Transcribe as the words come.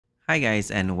Hi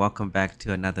guys, and welcome back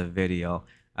to another video.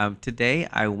 Today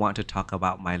I want to talk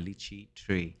about my lychee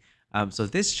tree. So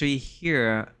this tree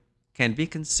here can be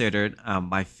considered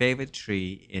my favorite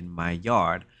tree in my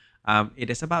yard. It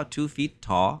is about 2 feet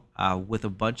tall with a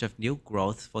bunch of new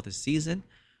growth for the season.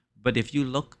 But if you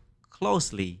look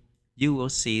closely, you will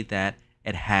see that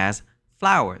it has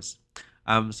flowers.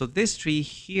 So this tree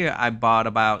here I bought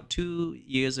about 2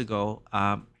 years ago,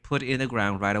 put in the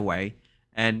ground right away.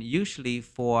 And usually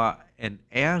for an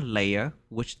air layer,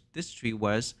 which this tree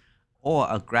was, or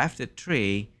a grafted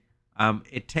tree,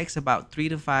 it takes about 3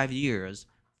 to 5 years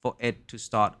for it to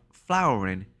start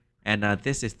flowering. And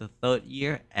this is the third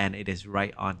year, and it is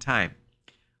right on time.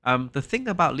 The thing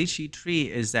about lychee tree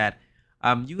is that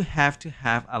you have to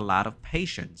have a lot of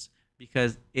patience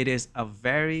because it is a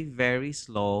very, very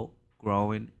slow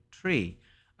growing tree.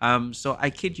 So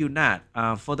I kid you not,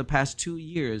 for the past 2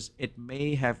 years, it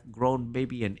may have grown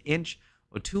maybe an inch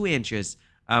or 2 inches.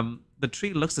 The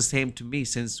tree looks the same to me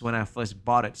since when I first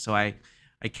bought it, so I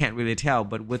can't really tell.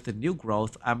 But with the new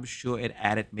growth, I'm sure it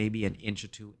added maybe an inch or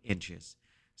 2 inches.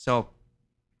 So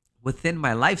within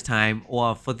my lifetime,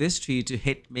 or for this tree to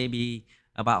hit maybe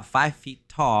about 5 feet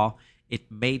tall,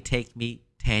 it may take me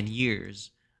 10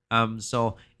 years.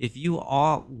 So if you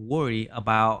are worried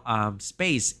about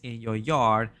space in your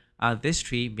yard, this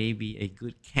tree may be a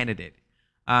good candidate.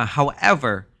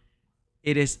 However,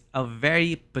 it is a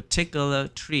very particular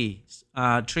tree.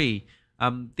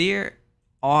 There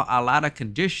are a lot of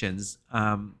conditions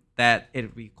that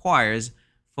it requires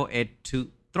for it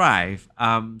to thrive.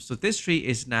 So this tree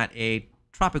is not a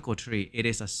tropical tree; it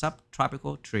is a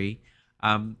subtropical tree.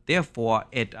 Therefore,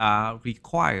 it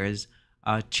requires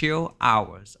chill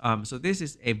hours. So this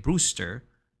is a brewster.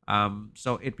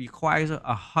 So it requires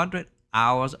 100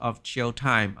 hours of chill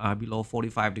time below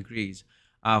 45 degrees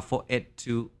for it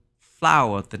to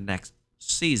flower the next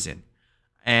season.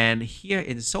 And here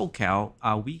in SoCal,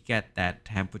 we get that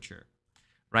temperature,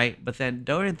 right? But then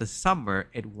during the summer,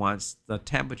 it wants the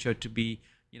temperature to be,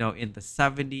 in the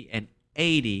 70 and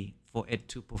 80 for it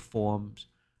to perform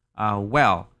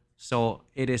well. So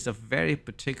it is a very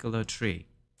particular tree.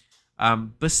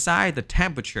 Beside the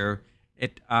temperature,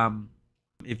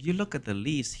 if you look at the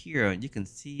leaves here, you can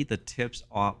see the tips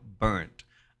are burnt.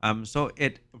 So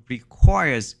it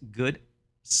requires good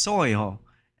soil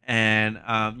and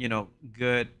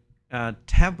good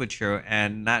temperature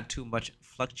and not too much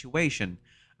fluctuation.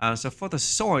 So for the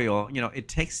soil, it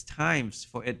takes times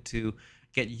for it to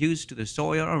get used to the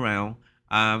soil around.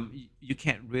 You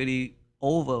can't really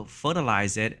over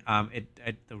fertilize it.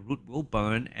 The root will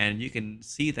burn, and you can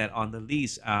see that on the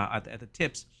leaves at the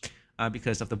tips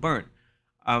because of the burn.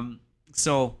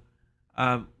 So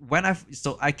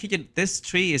I kid you, this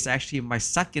tree is actually my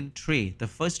second tree. The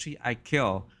first tree I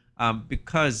kill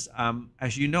because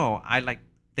as you know, I like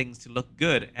things to look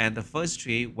good, and the first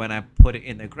tree, when I put it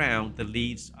in the ground, the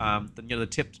leaves, the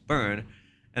tips burn,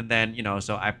 and then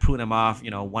so I prune them off,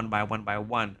 one by one by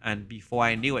one, and before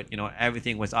I knew it,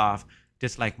 everything was off,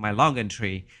 just like my longan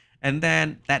tree. And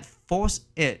then that forced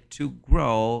it to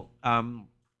grow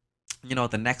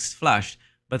the next flush.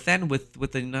 But then with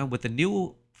the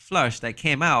new flush that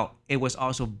came out, it was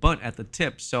also burnt at the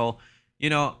tip. So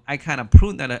I kind of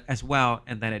pruned that as well,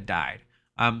 and then it died.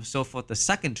 So for the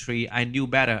second tree, I knew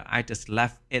better. I just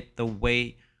left it the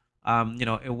way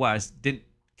it was. Didn't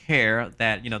care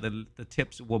that the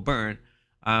tips were burned.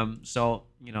 So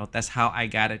that's how I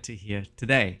got it to here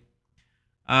today.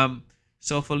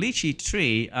 So for lychee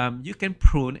tree, you can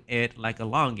prune it like a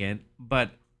longan, but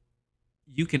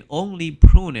you can only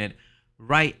prune it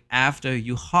right after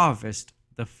you harvest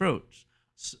the fruits,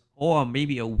 or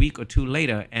maybe a week or two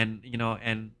later, and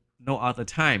and no other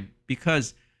time,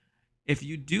 because if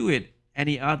you do it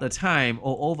any other time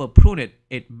or over prune it,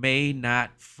 it may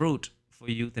not fruit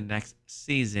for you the next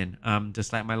season.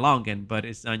 Just like my longan, but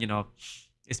it's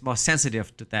it's more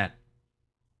sensitive to that.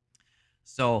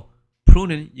 So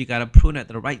pruning, you gotta prune at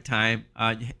the right time.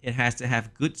 It has to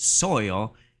have good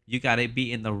soil. You gotta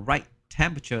be in the right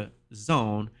temperature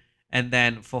zone. And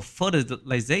then for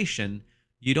fertilization,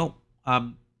 you don't.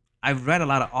 I've read a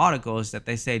lot of articles that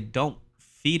they say don't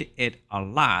feed it a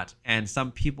lot, and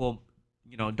some people,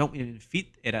 don't even feed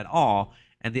it at all.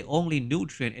 And the only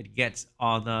nutrient it gets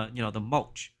are the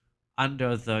mulch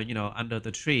under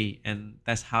the tree, and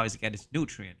that's how it gets its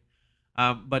nutrient.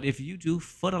 But if you do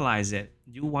fertilize it,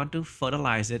 you want to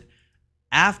fertilize it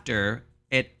after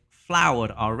it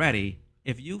flowered already.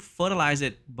 If you fertilize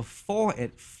it before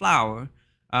it flowered,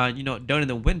 during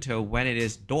the winter when it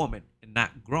is dormant and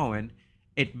not growing,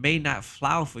 it may not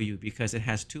flower for you because it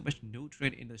has too much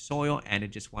nutrient in the soil and it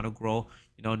just want to grow,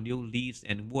 new leaves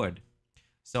and wood.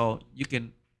 So you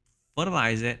can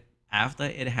fertilize it after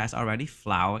it has already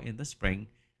flowered in the spring,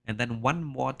 and then one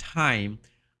more time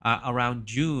around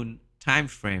June time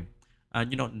frame.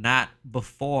 Not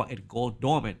before it goes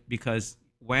dormant, because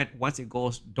when once it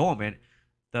goes dormant,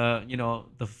 the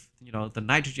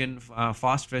nitrogen,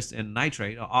 phosphorus, and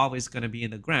nitrate are always going to be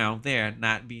in the ground there,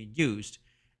 not being used.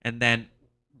 And then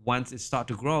once it start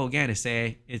to grow again,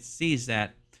 it sees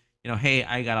that, hey,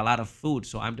 I got a lot of food,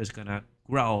 so I'm just gonna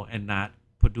grow and not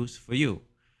produce for you.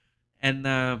 And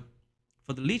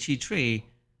for the lychee tree,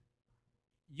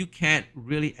 you can't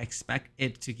really expect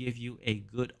it to give you a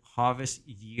good harvest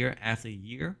year after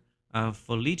year.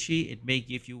 For lychee, it may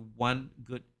give you one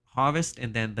good harvest,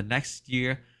 and then the next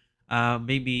year,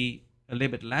 maybe a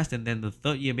little bit less, and then the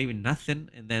third year, maybe nothing,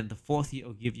 and then the fourth year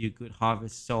will give you a good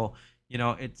harvest. So,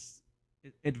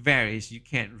 it varies. You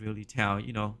can't really tell,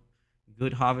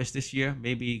 good harvest this year,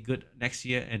 maybe good next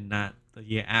year, and not the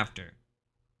year after.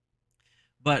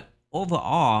 But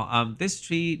overall, this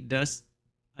tree does,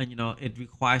 it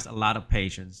requires a lot of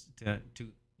patience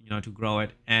to grow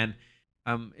it, and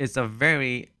it's a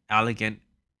very elegant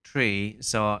tree.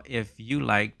 So if you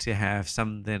like to have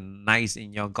something nice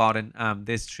in your garden,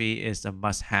 this tree is a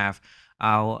must-have.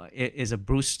 It is a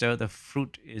Brewster. The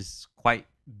fruit is quite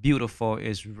beautiful.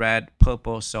 It's red,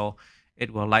 purple, so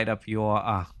it will light up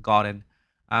your garden.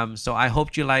 So I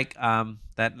hope you like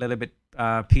that little bit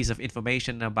piece of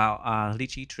information about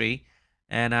lychee tree.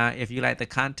 And if you like the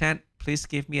content, please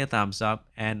give me a thumbs up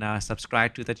and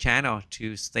subscribe to the channel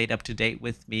to stay up to date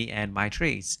with me and my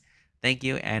trees. Thank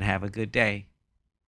you and have a good day.